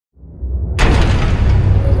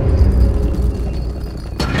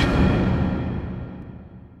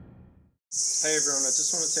everyone, I just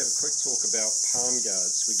wanted to have a quick talk about palm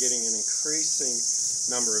guards. We're getting an increasing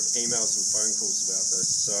number of emails and phone calls about this,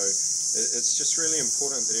 so it's just really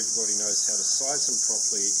important that everybody knows how to size them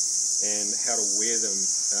properly and how to wear them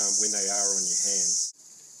when they are on your hands.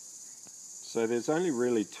 So there's only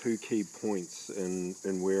really two key points in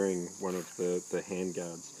wearing one of the hand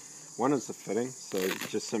guards. One is the fitting, so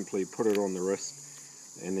just simply put it on the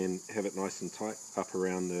wrist and then have it nice and tight up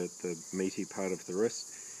around the meaty part of the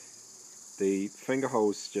wrist. The finger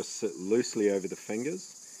holes just sit loosely over the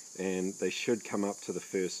fingers and they should come up to the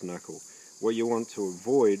first knuckle. What you want to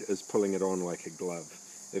avoid is pulling it on like a glove.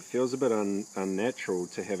 It feels a bit unnatural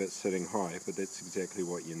to have it sitting high, but that's exactly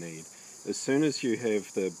what you need. As soon as you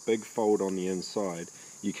have the big fold on the inside,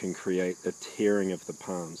 you can create a tearing of the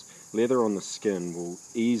palms. Leather on the skin will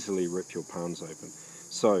easily rip your palms open.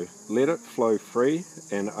 So let it flow free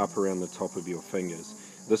and up around the top of your fingers.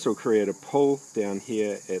 This will create a pull down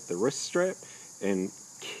here at the wrist strap and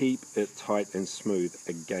keep it tight and smooth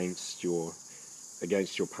against your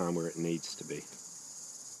palm where it needs to be.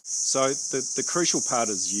 So the crucial part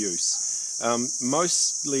is use.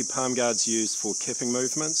 Mostly palm guards used for kipping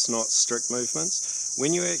movements, not strict movements.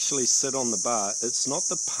 When you actually sit on the bar, it's not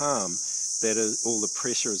the palm that all the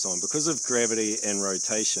pressure is on. Because of gravity and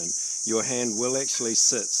rotation, your hand will actually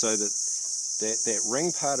sit so that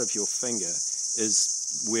ring part of your finger is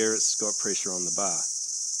where it's got pressure on the bar.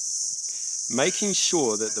 Making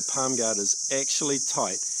sure that the palm guard is actually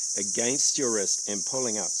tight against your wrist and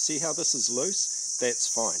pulling up. See how this is loose?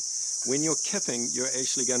 That's fine. When you're kipping, you're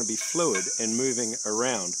actually going to be fluid and moving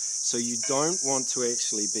around. So you don't want to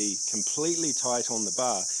actually be completely tight on the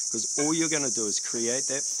bar, because all you're going to do is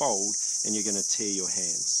create that fold and you're going to tear your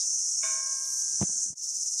hands.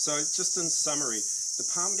 So just in summary, the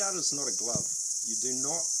palm guard is not a glove. You do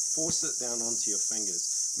not force it down onto your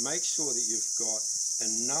fingers. Make sure that you've got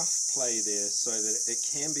enough play there so that it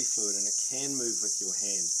can be fluid and it can move with your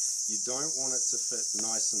hand. You don't want it to fit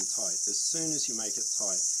nice and tight. As soon as you make it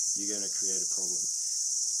tight, you're going to create a problem.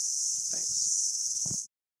 Thanks.